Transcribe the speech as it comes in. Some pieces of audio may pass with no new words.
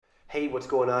Hey, what's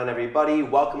going on, everybody?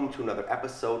 Welcome to another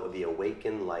episode of the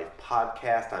Awaken Life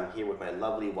podcast. I'm here with my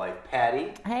lovely wife,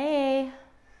 Patty. Hey.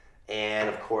 And,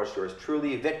 of course, yours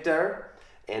truly, Victor.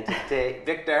 And today,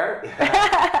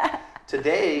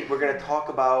 today we're going to talk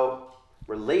about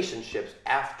relationships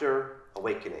after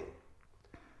awakening.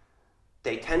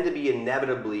 They tend to be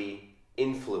inevitably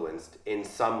influenced in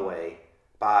some way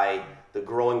by the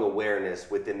growing awareness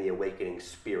within the awakening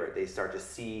spirit. They start to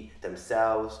see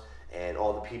themselves and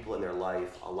all the people in their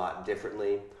life a lot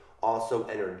differently. Also,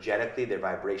 energetically, their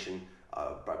vibration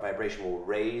will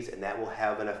raise, and that will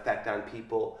have an effect on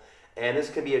people. And this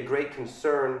can be a great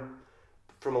concern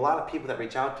from a lot of people that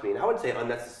reach out to me. And I would say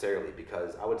unnecessarily,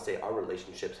 because I would say our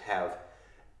relationships have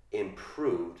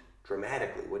improved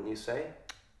dramatically, wouldn't you say?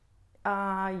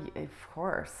 Of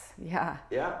course, yeah.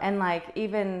 Yeah. And like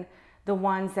even the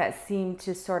ones that seem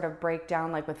to sort of break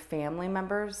down, like with family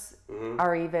members,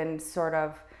 are even sort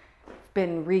of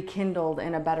been rekindled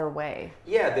in a better way.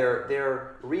 Yeah,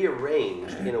 they're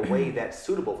rearranged in a way that's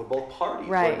suitable for both parties.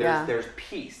 Right. There's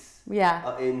peace.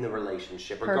 Yeah. In the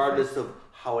relationship, regardless of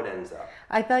how it ends up.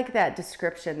 I like that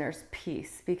description. There's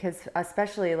peace, because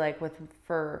especially like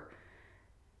for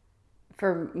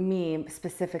me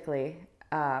specifically,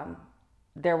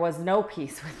 there was no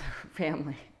peace with the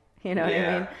family. You know what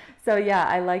I mean? So yeah,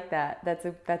 I like that. That's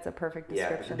a perfect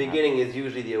description. Yeah, the beginning is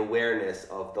usually the awareness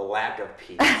of the lack of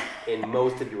peace in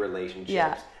most of your relationships.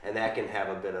 Yeah. And that can have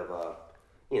a bit of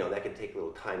that can take a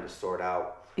little time to sort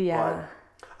out. Yeah. But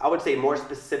I would say more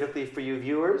specifically for you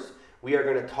viewers, we are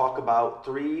going to talk about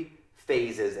 3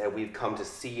 phases that we've come to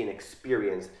see and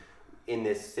experience in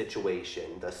this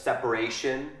situation. The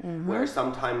separation, where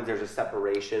sometimes there's a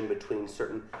separation between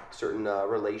certain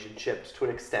relationships to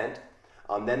an extent.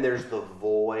 Then there's the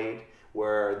void,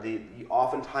 where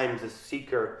oftentimes the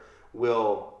seeker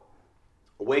will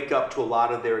wake up to a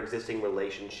lot of their existing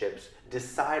relationships,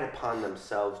 decide upon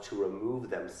themselves to remove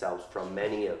themselves from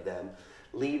many of them,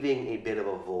 leaving a bit of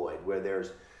a void where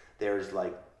there's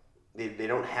like they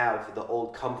don't have the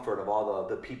old comfort of all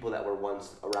the people that were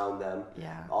once around them.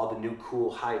 Yeah. All the new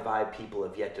cool high vibe people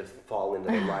have yet to fall into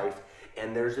their life,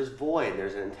 and there's this void.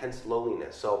 There's an intense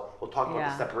loneliness. So we'll talk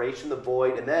about the separation, the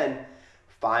void, and then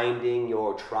finding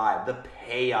your tribe, the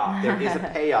payoff. There is a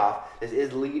payoff. This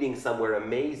is leading somewhere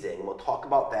amazing. And we'll talk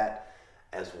about that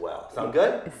as well. Sound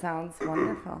good? It sounds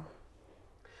wonderful.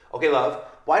 Okay, love.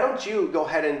 Why don't you go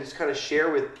ahead and just kind of share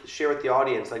with the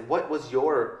audience, like, what was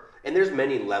your, and there's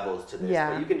many levels to this,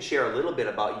 but you can share a little bit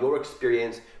about your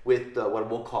experience with what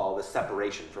we'll call the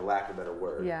separation, for lack of a better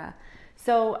word. Yeah.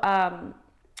 So,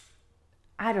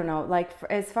 I don't know, like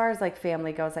as far as like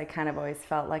family goes, I kind of always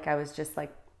felt like I was just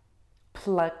like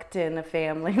plucked in a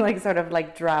family, like sort of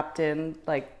like dropped in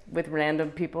like with random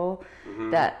people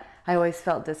that I always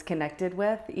felt disconnected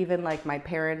with. Even like my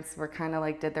parents were kind of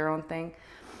like did their own thing.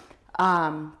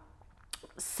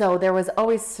 So there was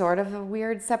always sort of a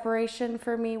weird separation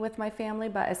for me with my family.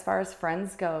 But as far as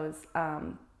friends goes,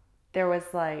 there was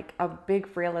like a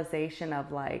big realization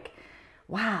of like,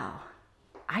 wow,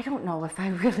 I don't know if I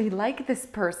really like this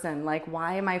person. Like,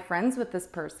 why am I friends with this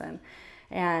person?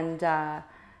 And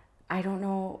I don't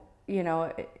know,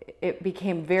 it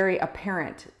became very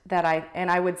apparent that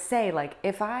I would say, like,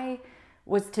 if I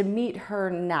was to meet her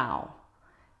now,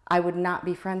 I would not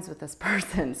be friends with this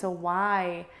person. So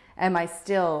why am I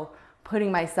still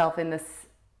putting myself in this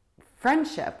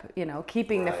friendship,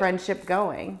 keeping the friendship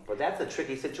going? But that's a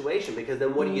tricky situation, because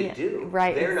then what do you do?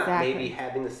 Right, They're not exactly. maybe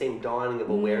having the same dawning of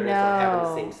awareness or having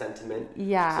the same sentiment.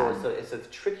 Yeah. So it's a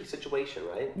tricky situation,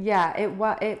 right? Yeah,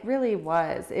 it really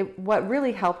was. What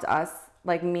really helped us,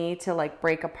 like me, to like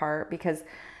break apart, because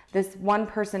this one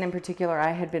person in particular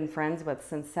I had been friends with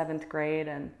since 7th grade,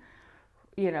 and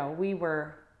we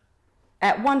were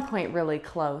at one point really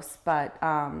close, but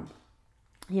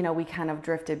we kind of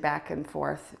drifted back and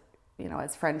forth,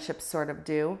 as friendships sort of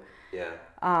do. Yeah.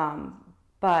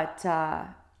 But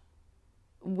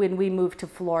when we moved to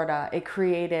Florida,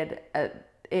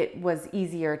 it was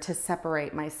easier to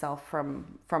separate myself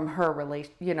from her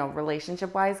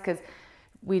relationship wise, because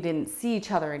we didn't see each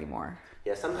other anymore.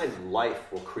 Yeah, sometimes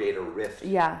life will create a rift.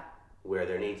 Yeah. Where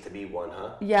there needs to be one,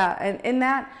 huh? Yeah, and in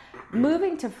that,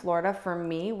 moving to Florida for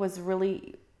me was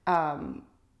really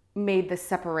made the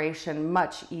separation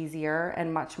much easier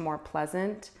and much more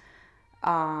pleasant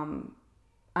on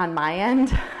my end.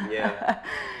 Yeah.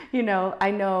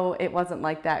 I know it wasn't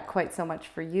like that quite so much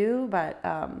for you, but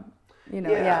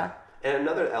yeah. And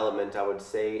another element I would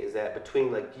say is that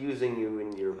between like using you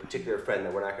and your particular friend,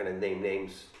 that we're not going to name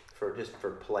names for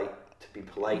to be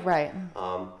polite. Right.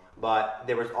 But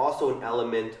there was also an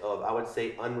element of, I would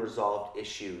say, unresolved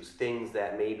issues, things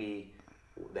that maybe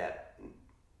that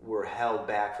held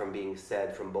back from being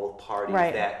said from both parties,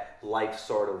 Right. that life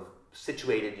sort of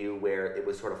situated you where it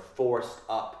was sort of forced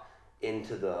up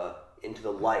into the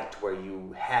light where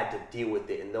you had to deal with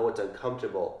it, and though it's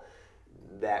uncomfortable,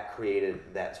 that created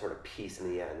that sort of peace in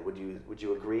the end. Would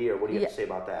you agree, or what do you have to say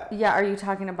about that? Yeah, are you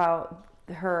talking about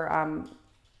her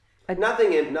No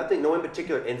in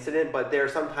particular incident, but there are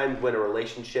sometimes when a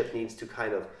relationship needs to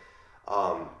kind of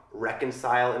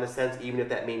reconcile in a sense, even if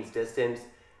that means distance.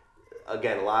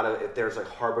 Again, if there's like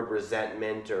harbored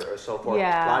resentment or so forth,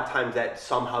 Yeah. a lot of times that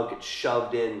somehow gets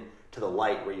shoved in to the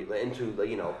light where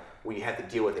where you have to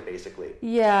deal with it basically.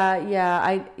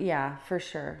 Yeah, for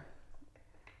sure.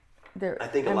 I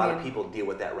think a lot of people deal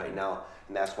with that right now,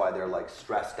 and that's why they're like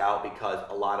stressed out, because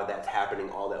a lot of that's happening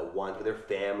all at once with their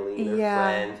family, their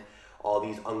friends, all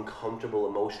these uncomfortable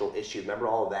emotional issues. Remember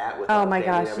all of that with Oh our my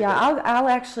family gosh, and yeah. everything? I'll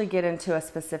actually get into a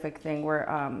specific thing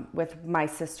where with my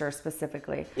sister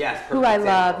specifically. Yes, who perfect I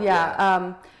example, love.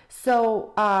 Yeah.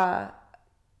 So I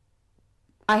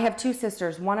have two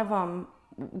sisters. One of them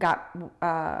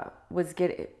was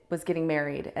getting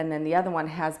married, and then the other one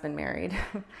has been married.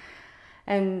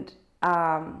 And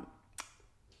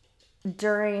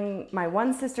during my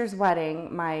one sister's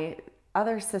wedding, my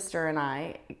other sister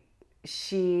and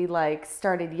she like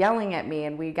started yelling at me,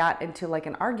 and we got into like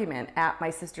an argument at my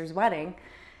sister's wedding,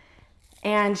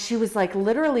 and she was like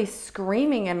literally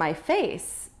screaming in my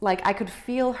face. Like I could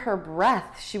feel her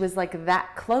breath. She was like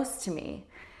that close to me.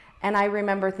 And I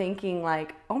remember thinking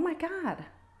like, oh my God,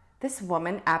 this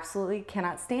woman absolutely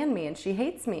cannot stand me and she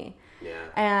hates me. Yeah.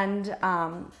 And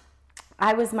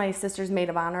I was my sister's maid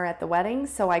of honor at the wedding,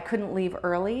 so I couldn't leave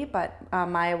early, but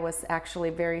Maya was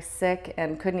actually very sick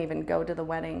and couldn't even go to the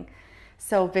wedding.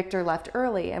 So Victor left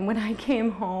early, and when I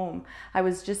came home, I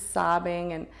was just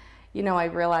sobbing, and I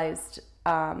realized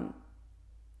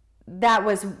that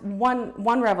was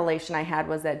one revelation I had,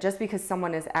 was that just because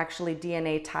someone is actually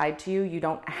DNA tied to you, you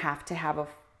don't have to have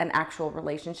an actual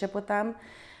relationship with them.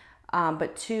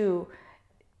 But two,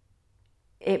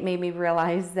 it made me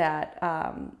realize that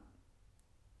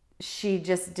she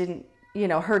just didn't,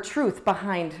 her truth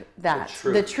behind that,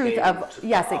 the truth of,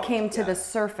 yes, it came to the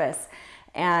surface.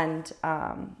 And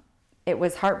it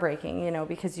was heartbreaking,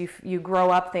 because you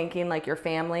grow up thinking like your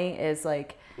family is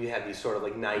like, you have these sort of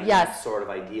like naive sort of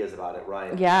ideas about it,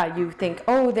 right? Yeah, you think,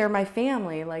 oh, they're my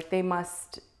family, like they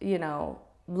must,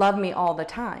 love me all the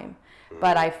time.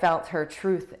 But I felt her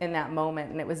truth in that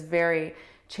moment, and it was very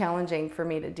challenging for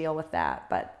me to deal with that.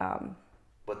 But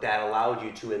that allowed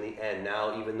you to, in the end,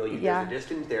 now, even though there's a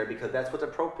distance there, because that's what's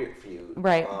appropriate for you.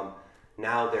 Right.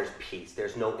 Now there's peace.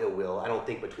 There's no ill will, I don't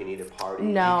think, between either party.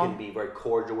 No. You can be very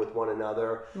cordial with one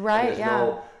another. Right,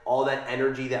 all that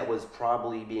energy that was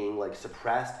probably being like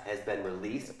suppressed has been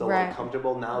released, though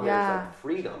uncomfortable. Now there's like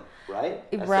freedom, right?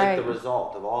 That's like the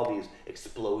result of all these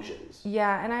explosions.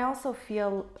 Yeah, and I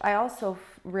also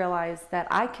realized that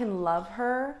I can love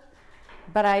her,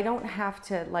 but I don't have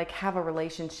to like have a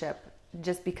relationship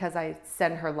just because I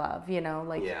send her love,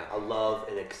 like a love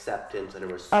and acceptance and a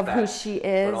respect of who she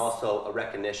is, but also a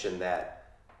recognition that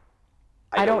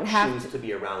I don't choose to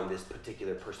be around this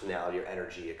particular personality or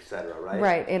energy, etc. Right?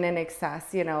 Right, and in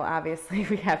excess, obviously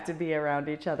we have to be around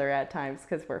each other at times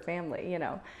because we're family,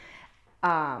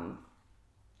 And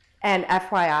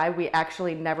FYI, we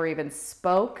actually never even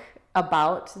spoke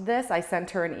about this. I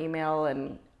sent her an email,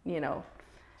 and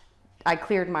I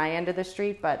cleared my end of the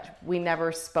street, but we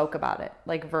never spoke about it,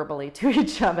 like verbally to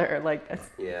each other, like this.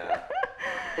 Yeah.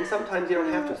 And sometimes you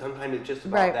don't have to. Sometimes it's just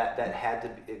about that had to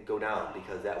go down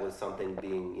because that was something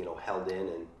being, held in.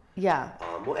 And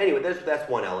well, anyway, that's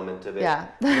one element of it. Yeah.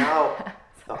 Now,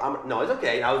 no, it's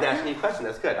okay. I was asking you a question.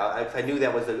 That's good. I knew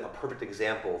that was a perfect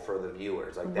example for the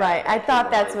viewers. Like that, right. I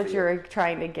thought that's what you were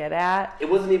trying to get at. It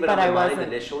wasn't even on my mind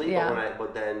initially, yeah.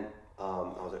 but then I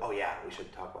was like, oh yeah, we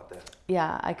should talk about that.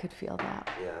 Yeah, I could feel that.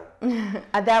 Yeah.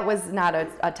 That was not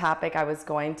a topic I was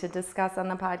going to discuss on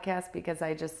the podcast because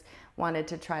I just wanted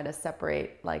to try to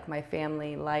separate like my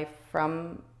family life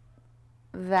from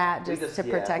that just to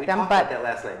protect them. We talked about that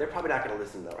last night. They're probably not going to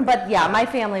listen though. Right? But yeah, my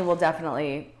family will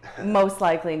definitely most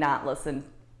likely not listen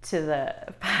to the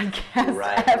podcast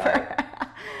ever. Right.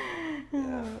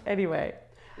 Yeah. Anyway.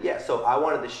 Yeah, so I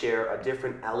wanted to share a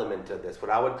different element of this, what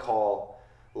I would call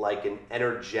like an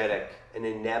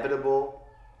inevitable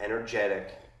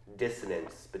energetic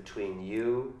dissonance between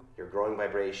you, your growing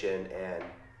vibration, and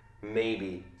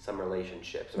maybe some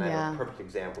relationships. And I have a perfect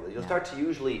example. You'll start to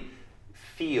usually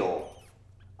feel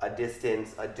a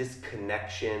distance, a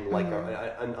disconnection, like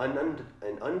an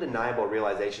undeniable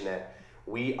realization that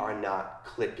we are not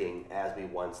clicking as we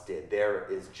once did. There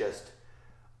is just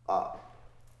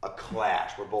a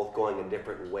clash. We're both going in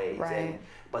different ways. Right.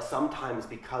 But sometimes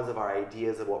because of our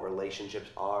ideas of what relationships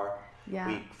are,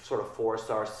 we sort of force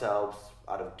ourselves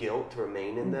out of guilt to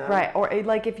remain in them. Right. Or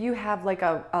like if you have like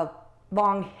a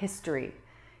long history,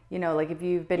 you know, like if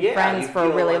you've been friends for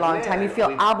a really long time, you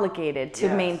feel obligated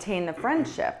to maintain the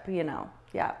friendship, you know.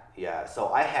 Yeah. Yeah. So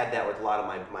I had that with a lot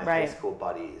of my high school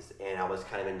buddies, and I was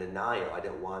kind of in denial. I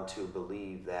didn't want to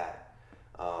believe that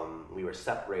we were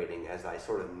separating as I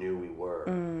sort of knew we were.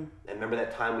 And remember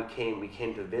that time we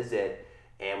came to visit,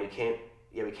 and we came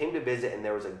to visit, and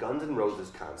there was a Guns N' Roses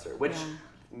concert, which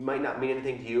might not mean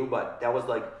anything to you, but that was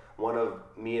like one of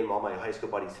me and all my high school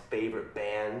buddies' favorite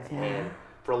bands. Yeah. And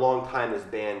for a long time, this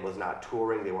band was not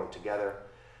touring; they weren't together,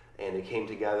 and they came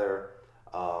together,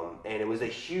 and it was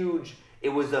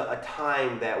a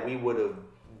time that we would have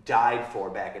died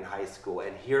for back in high school,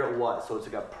 and here it was. So it's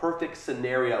like a perfect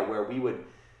scenario where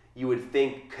you would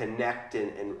think connect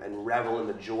and revel in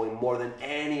the joy more than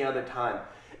any other time.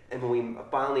 And when we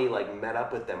finally like met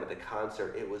up with them at the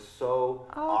concert, it was so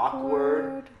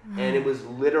awkward. And it was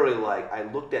literally like I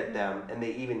looked at them, and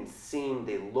they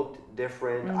looked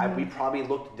different. We probably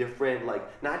looked different, like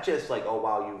not just like, oh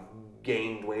wow, you've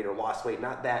gained weight or lost weight,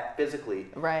 not that physically.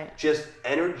 Right. Just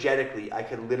energetically, I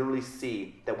could literally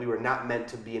see that we were not meant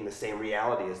to be in the same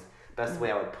reality, is the best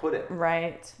way I would put it.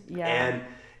 Right. Yeah. And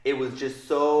it was just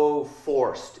so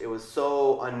forced. It was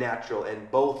so unnatural,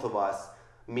 and both of us,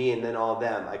 me and then all of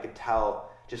them, I could tell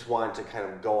just wanted to kind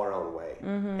of go our own way.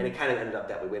 And it kind of ended up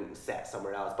that we went and sat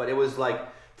somewhere else. But it was like,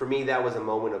 for me, that was a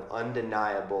moment of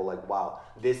undeniable, like, wow,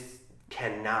 this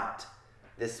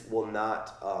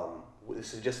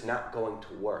is just not going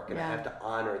to work. And I have to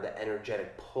honor the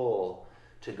energetic pull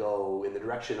to go in the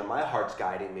direction that my heart's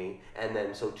guiding me, and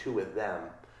then so too with them.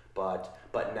 But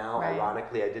now,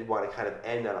 ironically, I did want to kind of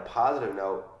end on a positive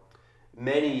note.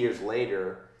 Many years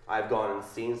later, I've gone and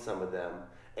seen some of them,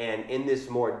 and in this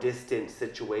more distant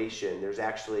situation,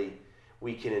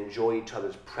 we can enjoy each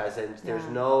other's presence. There's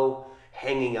no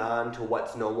hanging on to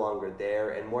what's no longer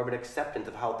there, and more of an acceptance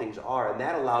of how things are, and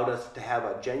that allowed us to have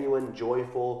a genuine,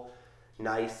 joyful,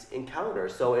 nice encounter.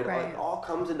 So it all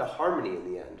comes into harmony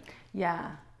in the end.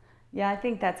 Yeah. I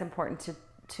think that's important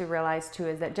to realize too,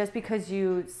 is that just because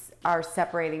you are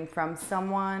separating from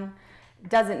someone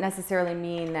doesn't necessarily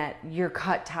mean that you're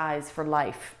cut ties for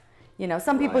life. You know,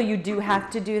 some people you do have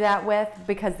to do that with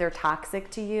because they're toxic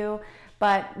to you,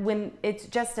 but when it's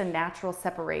just a natural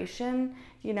separation,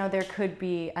 you know, there could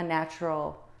be a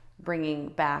natural bringing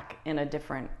back in a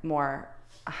different, more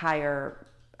higher,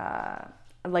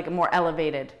 like a more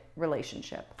elevated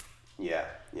relationship. Yeah.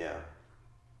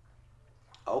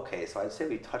 Okay, so I'd say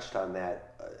we touched on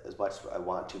that as much as I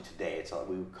want to today. So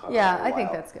we covered I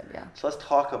think that's good. Yeah. So let's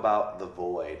talk about the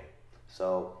void.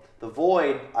 So the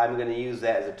void, I'm going to use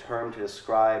that as a term to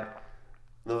describe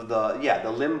the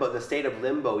limbo, the state of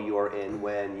limbo you are in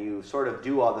when you sort of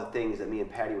do all the things that me and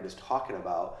Patty were just talking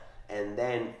about, and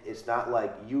then it's not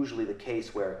like usually the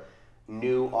case where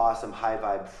new, awesome, high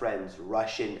vibe friends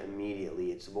rush in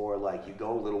immediately. It's more like you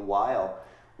go a little while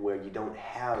where you don't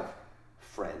have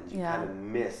friends. You kind of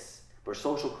miss. We're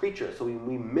social creatures, so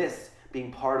we miss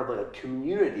being part of a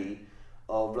community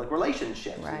of like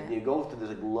relationships. Right. You go through this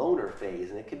like loner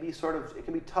phase, and it can be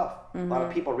tough. A lot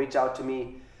of people reach out to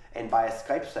me and buy a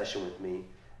Skype session with me,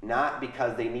 not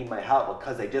because they need my help, but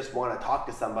because they just want to talk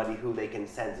to somebody who they can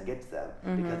sense gets them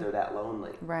because they're that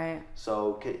lonely. Right.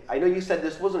 So I know you said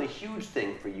this wasn't a huge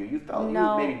thing for you. You felt you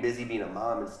were maybe busy being a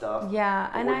mom and stuff. Yeah.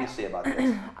 But what do you say about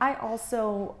this? I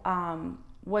also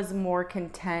was more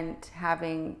content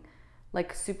having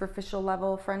like superficial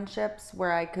level friendships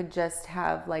where I could just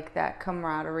have like that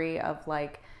camaraderie of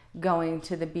like going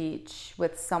to the beach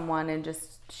with someone and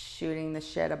just shooting the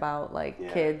shit about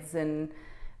like kids and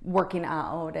working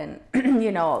out and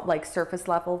you know, like surface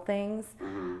level things.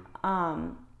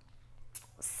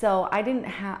 So I didn't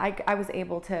have I was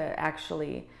able to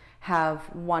actually have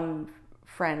one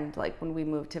friend like when we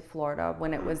moved to Florida,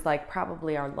 when it was like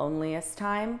probably our loneliest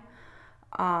time.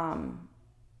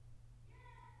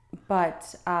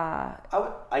 But I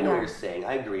know what you're saying.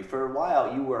 I agree. For a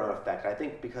while, you were unaffected. I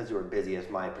think because you were busy, is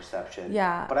my perception.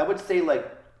 Yeah. But I would say like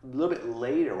a little bit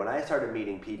later, when I started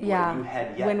meeting people, and you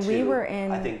had yet to. We were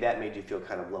in. I think that made you feel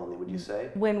kind of lonely. Would you say?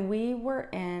 When we were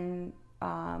in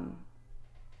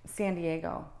San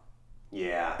Diego.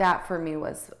 Yeah. That for me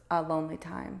was a lonely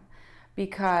time,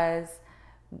 because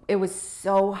it was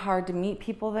so hard to meet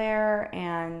people there,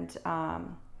 and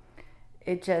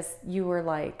it just you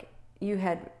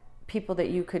had people that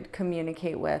you could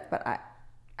communicate with, but I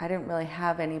didn't really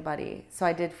have anybody. So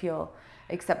I did feel,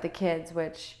 except the kids,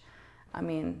 which, I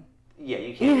mean, Yeah,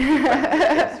 you can't be friends with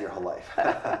your kids your whole life.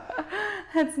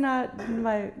 That's not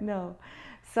no.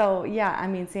 So yeah, I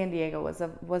mean, San Diego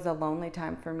was a lonely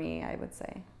time for me, I would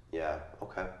say. Yeah.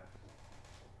 Okay.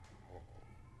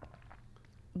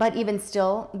 But even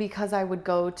still, because I would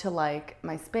go to like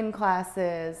my spin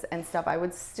classes and stuff, I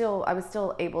was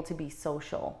still able to be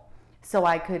social, so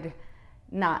I could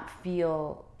not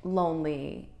feel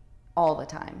lonely all the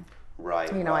time.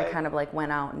 Right. You know, right. I kind of like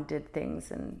went out and did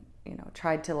things and, you know,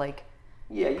 tried to like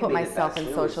you put made it myself best.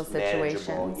 in It social was manageable.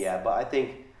 situations. Yeah, but I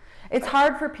think It's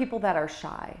hard for people that are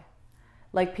shy.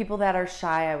 Like people that are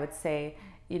shy, I would say,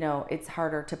 you know, it's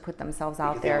harder to put themselves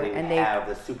out there, and they have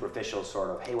the superficial sort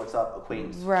of, hey, what's up,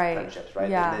 acquaintance friendships, right?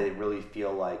 Yeah. And they really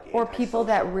feel like or people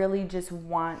that antisocial. really just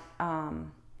want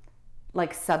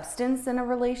like substance in a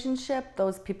relationship.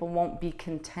 Those people won't be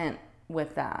content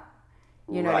with that.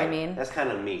 You know what I mean? That's kind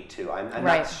of me too. I'm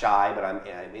Right. not shy, but I'm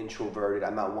introverted.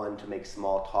 I'm not one to make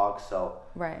small talk, so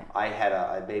Right. I had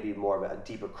a maybe more of a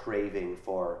deeper craving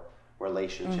for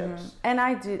relationships. And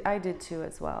I did too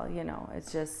as well. You know,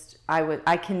 it's just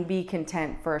I can be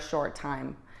content for a short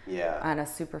time Yeah. on a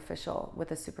superficial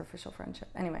friendship.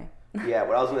 Anyway. Yeah,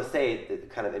 what I was gonna say,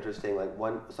 kind of interesting. Like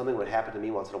something would happen to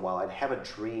me once in a while. I'd have a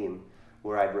dream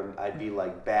where I'd be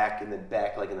like back in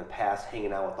the past,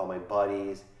 hanging out with all my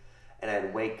buddies, and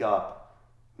I'd wake up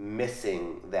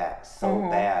missing that so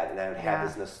bad, and I would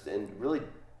have this and really,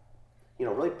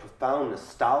 really profound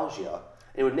nostalgia.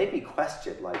 And it would make me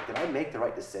question, like, did I make the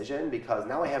right decision? Because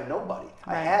now I have nobody.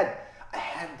 Right. I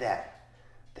had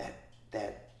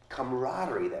that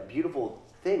camaraderie, that beautiful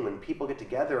thing when people get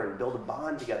together and build a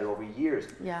bond together over years.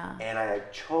 Yeah. And I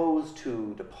chose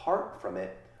to depart from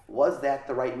it. Was that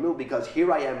the right move? Because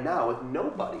here I am now with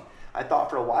nobody. I thought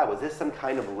for a while, was this some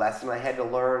kind of lesson I had to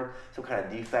learn, some kind of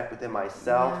defect within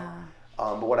myself? Yeah.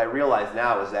 But what I realize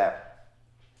now is that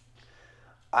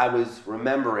I was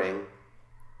remembering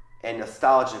and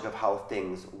nostalgic of how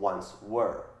things once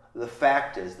were. The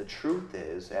fact is, the truth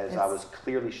is, as I was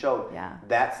clearly shown,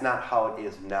 that's not how it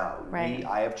is now. Right.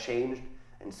 I have changed,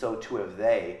 and so too have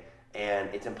they, and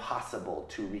it's impossible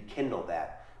to rekindle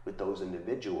that with those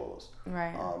individuals.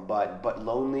 Right. But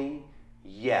lonely,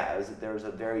 there was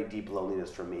a very deep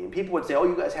loneliness for me. And people would say, oh,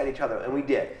 you guys had each other, and we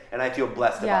did, and I feel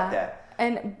blessed about that.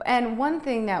 And one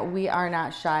thing that we are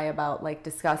not shy about, like,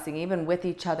 discussing, even with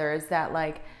each other, is that,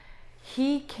 like,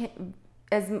 he can,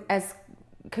 as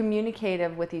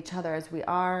communicative with each other as we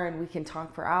are, and we can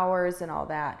talk for hours and all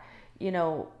that,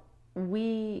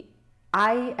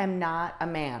 I am not a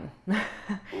man.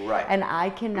 Right. And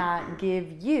I cannot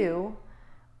give you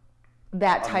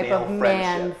that type of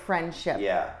man friendship.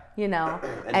 Yeah.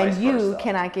 And you versa.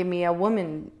 cannot give me a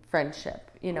woman friendship.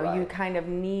 You Right. kind of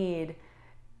need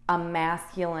a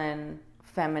masculine,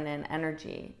 feminine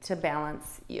energy to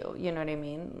balance you. You know what I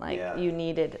mean? Like you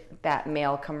needed that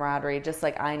male camaraderie, just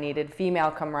like I needed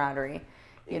female camaraderie.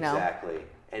 Exactly.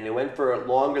 And it went for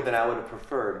longer than I would have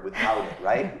preferred without it,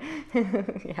 right?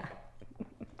 Yeah.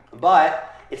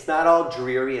 But it's not all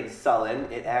dreary and sullen.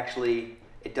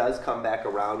 It does come back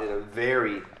around in a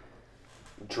very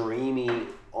dreamy,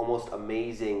 almost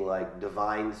amazing, like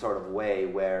divine sort of way,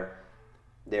 where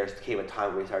there came a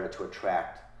time where we started to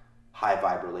attract high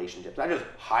vibe relationships. Not just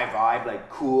high vibe, like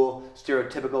cool,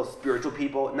 stereotypical, spiritual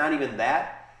people. Not even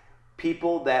that.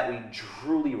 People that we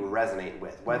truly resonate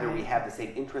with, whether we have the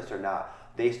same interests or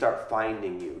not, they start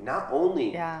finding you. Not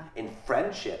only in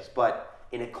friendships, but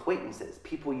in acquaintances,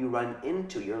 people you run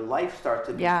into. Your life starts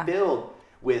to be filled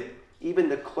with, even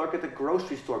the clerk at the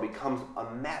grocery store becomes a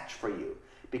match for you,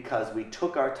 because we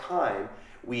took our time,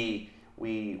 we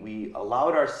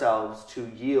allowed ourselves to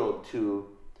yield to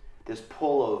this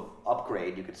pull of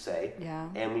upgrade, you could say,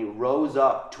 and we rose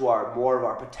up to more of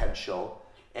our potential,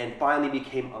 and finally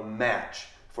became a match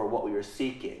for what we were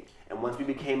seeking. And once we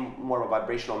became more of a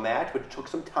vibrational match, which took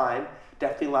some time,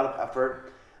 definitely a lot of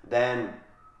effort, then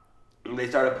they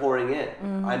started pouring in.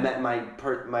 Mm-hmm. I met my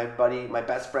buddy, my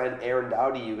best friend, Aaron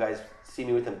Dowdy. You guys see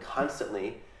me with him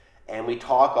constantly. And we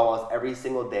talk almost every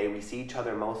single day. We see each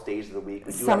other most days of the week.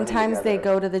 We do Sometimes they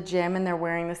together. go to the gym and they're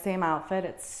wearing the same outfit.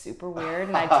 It's super weird,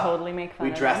 and I totally make fun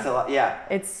of them. We dress a lot, yeah.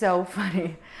 It's so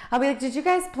funny. I'll be like, did you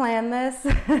guys plan this?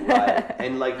 Right.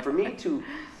 And like for me to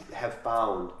have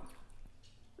found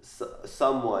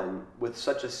someone with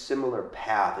such a similar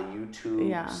path, a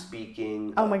YouTube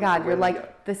speaking. Oh my God, you're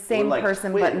like the same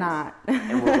person, twins, but not.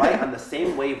 And we're right on the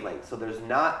same wavelength. So there's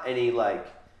not any like,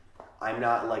 I'm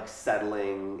not like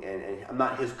settling, and I'm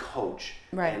not his coach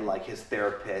and like his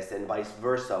therapist, and vice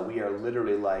versa. We are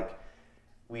literally like,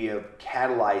 we have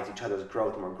catalyzed each other's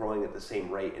growth, and we're growing at the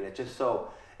same rate. And it's just so,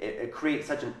 it creates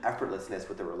such an effortlessness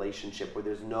with the relationship where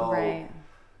there's no,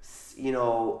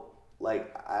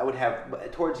 like I would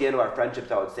have towards the end of our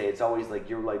friendships, I would say it's always like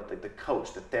you're like the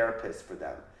coach, the therapist for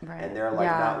them, Right. and they're like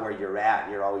not where you're at,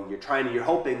 and you're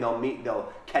hoping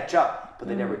they'll catch up, but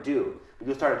they never do. But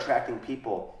you'll start attracting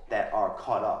people that are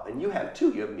caught up, and you have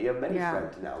too. You have many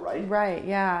friends now, right? Right.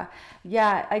 Yeah.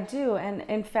 Yeah, I do, and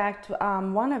in fact,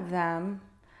 one of them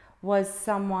was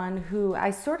someone who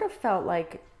I sort of felt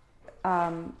like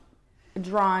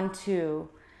drawn to.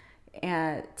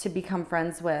 And to become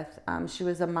friends with. She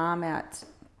was a mom at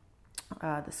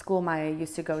the school Maya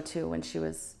used to go to when she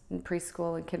was in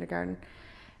preschool and kindergarten.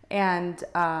 And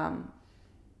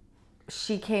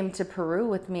she came to Peru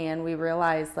with me, and we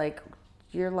realized, like,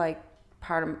 you're like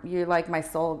my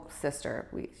soul sister.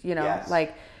 Yes.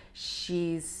 Like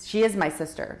she is my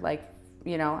sister. Like,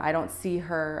 I don't see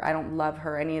her, I don't love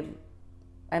her any.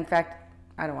 In fact,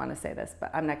 I don't want to say this, but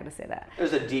I'm not going to say that.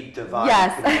 There's a deep divine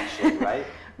connection, right?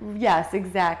 Yes,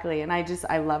 exactly. And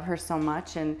I love her so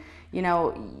much. And,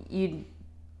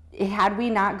 had we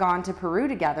not gone to Peru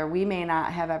together, we may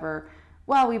not have ever,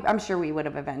 I'm sure we would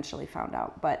have eventually found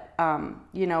out, but,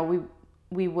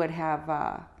 we would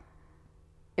have,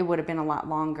 it would have been a lot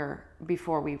longer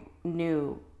before we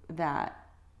knew that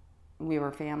we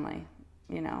were family,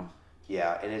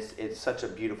 Yeah. And it's such a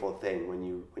beautiful thing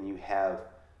when you have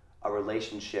a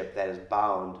relationship that is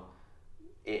bound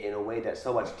in a way that's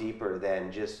so much deeper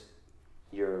than just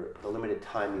the limited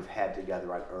time you've had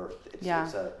together on Earth.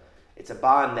 It's a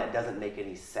bond that doesn't make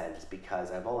any sense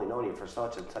because I've only known you for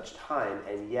such and such time,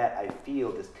 and yet I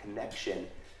feel this connection,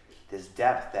 this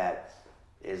depth that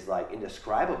is like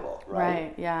indescribable, right?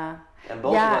 Right. Yeah. And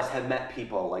both of us have met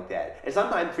people like that. And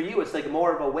sometimes for you, it's like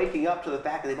more of a waking up to the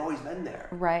fact that they've always been there.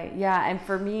 Right. Yeah. And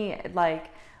for me,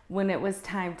 like, when it was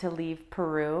time to leave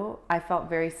Peru, I felt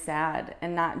very sad,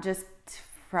 and not just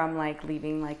from like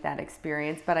leaving like that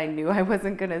experience, but I knew I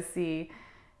wasn't going to see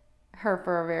her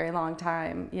for a very long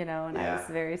time, and I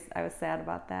was sad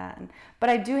about that. But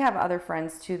I do have other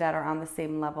friends too that are on the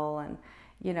same level, and,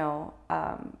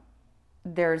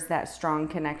 there's that strong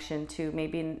connection too,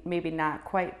 maybe not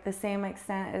quite the same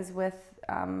extent as with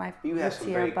my you have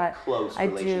some very close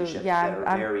relationships that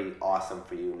are very awesome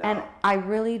for you now. And I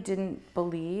really didn't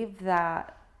believe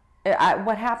that.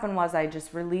 What happened was I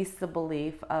just released the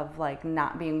belief of like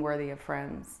not being worthy of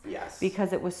friends. Yes.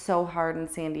 Because it was so hard in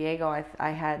San Diego.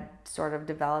 I had sort of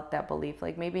developed that belief,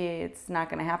 like maybe it's not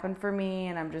going to happen for me,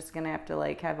 and I'm just going to have to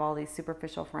like have all these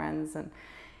superficial friends, and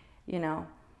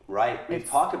Right. We've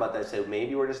talked about that. So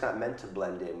maybe we're just not meant to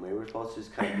blend in. Maybe we're supposed to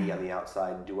just kind of be on the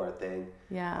outside and do our thing.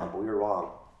 Yeah. But we were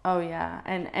wrong. Oh yeah.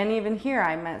 And even here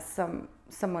I met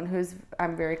someone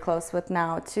I'm very close with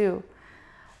now too.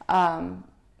 And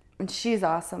she's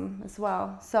awesome as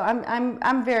well. So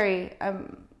I'm very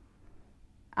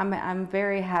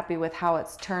happy with how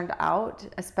it's turned out,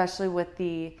 especially with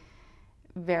the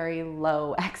very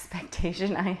low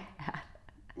expectation I had.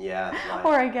 Yeah. Nice.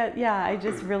 Or I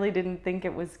just really didn't think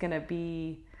it was going to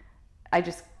be, I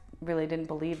just really didn't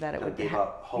believe that it would give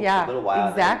up hope for a little while.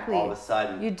 Exactly. And all of a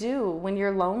sudden. You do when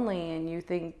you're lonely and you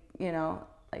think,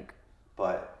 like.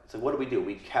 But so what do?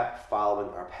 We kept following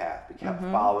our path. We kept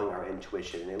following our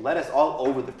intuition. And it led us all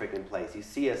over the freaking place. You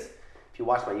see us, if you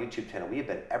watch my YouTube channel, we've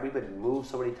been moved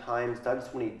so many times, done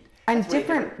so many. And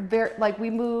like we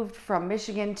moved from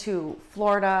Michigan to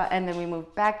Florida, and then we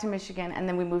moved back to Michigan, and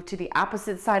then we moved to the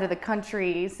opposite side of the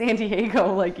country, San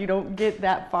Diego. Like, you don't get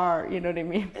that far, you know what I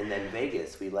mean? And then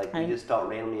Vegas, we just felt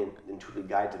randomly intuitively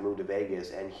guided to move to Vegas,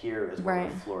 and here is where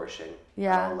we're flourishing on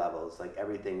all levels. Like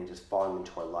everything is just falling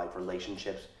into our life,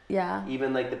 relationships. Yeah.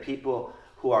 Even like the people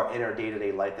who are in our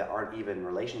day-to-day life that aren't even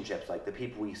relationships, like the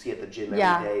people we see at the gym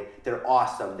every day, they're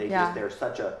awesome.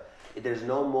 There's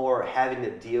no more having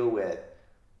to deal with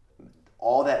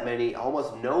all that many,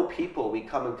 almost no people we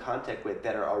come in contact with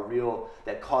that are real,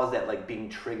 that cause that like being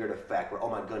triggered effect where, oh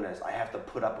my goodness, I have to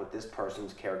put up with this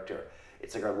person's character.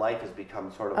 It's like our life has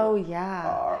become sort of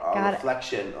a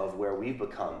reflection of where we've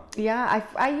become. Yeah,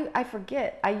 I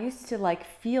forget. I used to like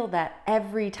feel that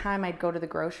every time I'd go to the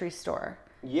grocery store.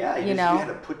 Yeah, you had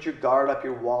to put your guard up,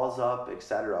 your walls up,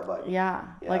 etc. But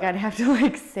like I'd have to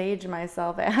like sage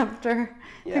myself after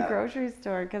the grocery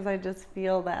store because I just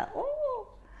feel that. Oh.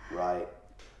 Right.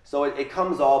 So it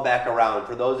comes all back around.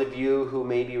 For those of you who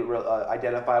maybe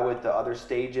identify with the other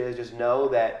stages, just know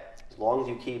that as long as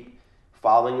you keep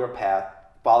following your path,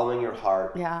 following your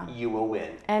heart, you will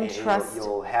win. And trust.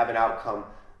 You'll have an outcome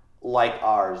like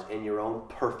ours in your own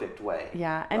perfect way.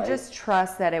 Yeah, and just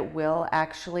trust that it will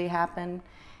actually happen,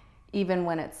 even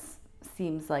when it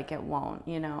seems like it won't.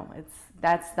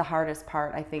 That's the hardest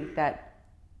part. I think that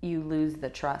you lose the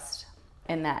trust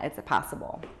in that it's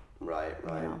possible. Right. You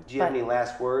know, Do you have any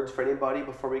last words for anybody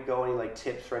before we go? Any like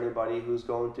tips for anybody who's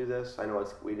going through this? I know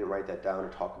we didn't write that down or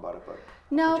talk about it, but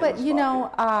no, but you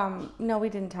know, no, we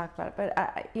didn't talk about it.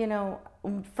 But you know,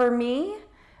 for me,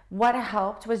 what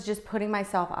helped was just putting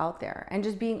myself out there and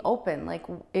just being open. Like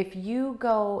if you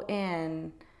go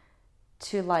in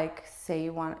to like say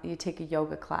you take a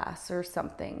yoga class or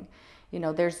something, you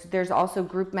know, there's also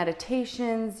group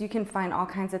meditations. You can find all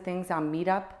kinds of things on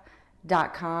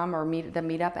meetup.com or the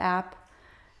Meetup app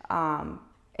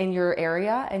in your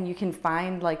area, and you can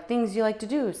find like things you like to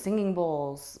do, singing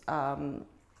bowls,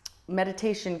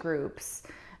 meditation groups,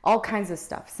 all kinds of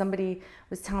stuff. Somebody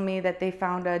was telling me that they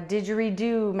found a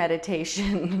didgeridoo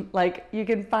meditation. Like you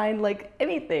can find like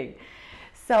anything.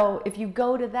 So if you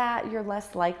go to that, you're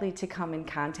less likely to come in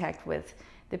contact with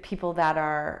the people that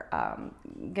are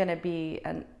going to be,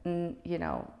 you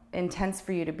know, intense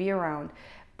for you to be around.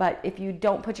 But if you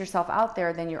don't put yourself out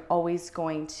there, then you're always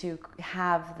going to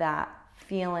have that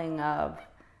feeling of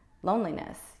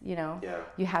loneliness, you know? Yeah.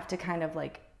 You have to kind of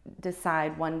like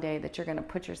decide one day that you're going to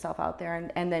put yourself out there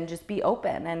and then just be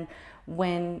open. And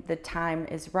when the time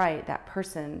is right, that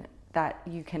person that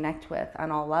you connect with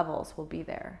on all levels will be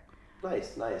there.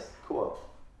 Nice, cool.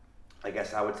 I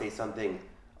guess I would say something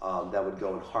that would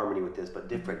go in harmony with this, but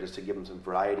different, just to give them some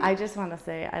variety. I just want to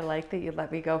say, I like that you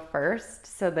let me go first,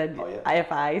 so then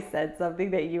if I said something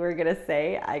that you were going to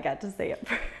say, I got to say it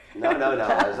first. No.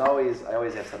 I always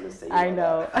have something to say. I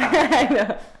know.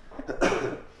 I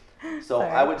know. So sorry.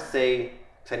 I would say,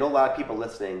 because I know a lot of people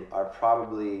listening are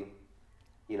probably,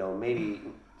 you know, maybe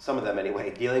some of them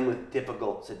anyway, dealing with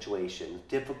difficult situations,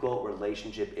 difficult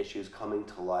relationship issues coming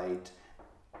to light,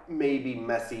 maybe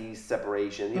messy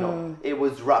separation. You know, it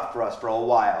was rough for us for a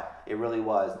while. It really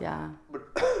was. Yeah. But,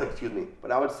 excuse me.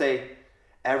 But I would say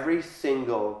every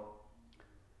single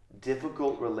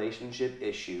difficult relationship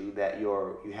issue that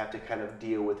you have to kind of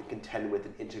deal with and contend with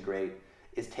and integrate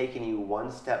is taking you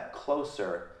one step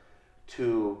closer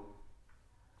to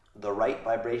the right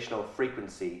vibrational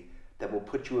frequency that will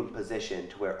put you in position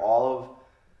to where all of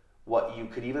what you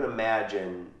could even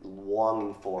imagine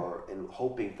longing for and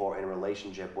hoping for in a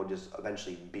relationship will just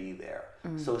eventually be there.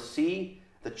 So see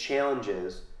the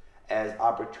challenges as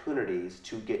opportunities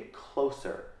to get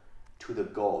closer to the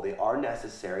goal. They are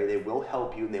necessary, they will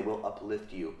help you, and they will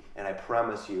uplift you. And I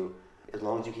promise you, as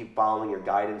long as you keep following your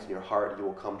guidance and your heart, you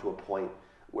will come to a point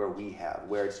where we have,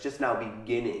 where it's just now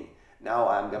beginning. Now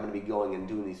I'm going to be going and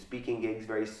doing these speaking gigs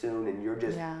very soon, and you're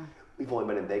just, we've only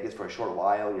been in Vegas for a short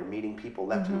while, and you're meeting people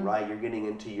left and right. You're getting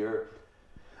into your,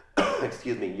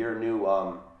 your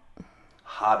new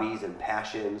hobbies and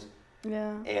passions.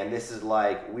 Yeah. And this is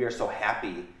like, we are so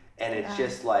happy, and it's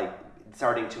just like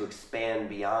starting to expand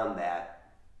beyond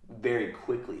that very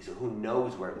quickly. So who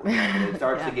knows where it will go. And it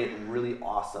starts to get really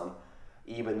awesome,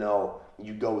 even though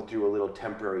you go through a little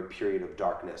temporary period of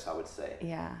darkness, I would say.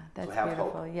 Yeah, that's so have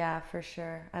beautiful. Hope. Yeah, for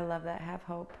sure. I love that. Have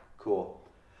hope. Cool.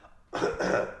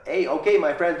 Hey, okay,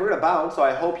 my friends, we're going to bounce, so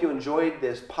I hope you enjoyed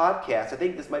this podcast. I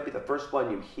think this might be the first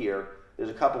one you hear. There's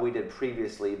a couple we did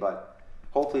previously, but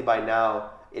hopefully by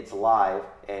now it's live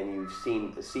and you've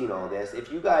seen all this.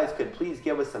 If you guys could please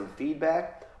give us some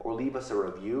feedback or leave us a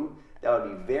review, that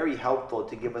would be very helpful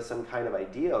to give us some kind of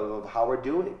idea of how we're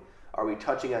doing. Are we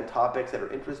touching on topics that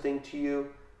are interesting to you?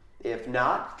 If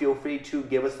not, feel free to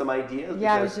give us some ideas.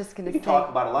 Yeah, I was just going to say. We could talk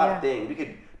about a lot of things. We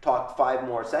could talk 5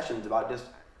 more sessions about just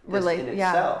this in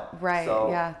itself. Right. So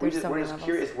yeah. we're just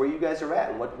curious where you guys are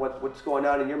at and what's going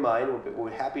on in your mind. We're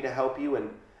happy to help you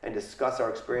and discuss our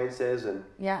experiences.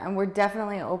 And we're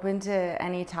definitely open to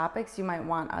any topics you might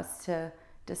want us to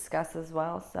discuss as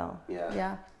well. So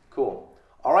yeah. Cool.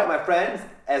 All right, my friends,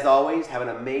 as always, have an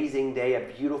amazing day,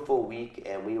 a beautiful week,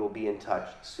 and we will be in touch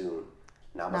soon.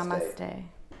 Namaste. Namaste.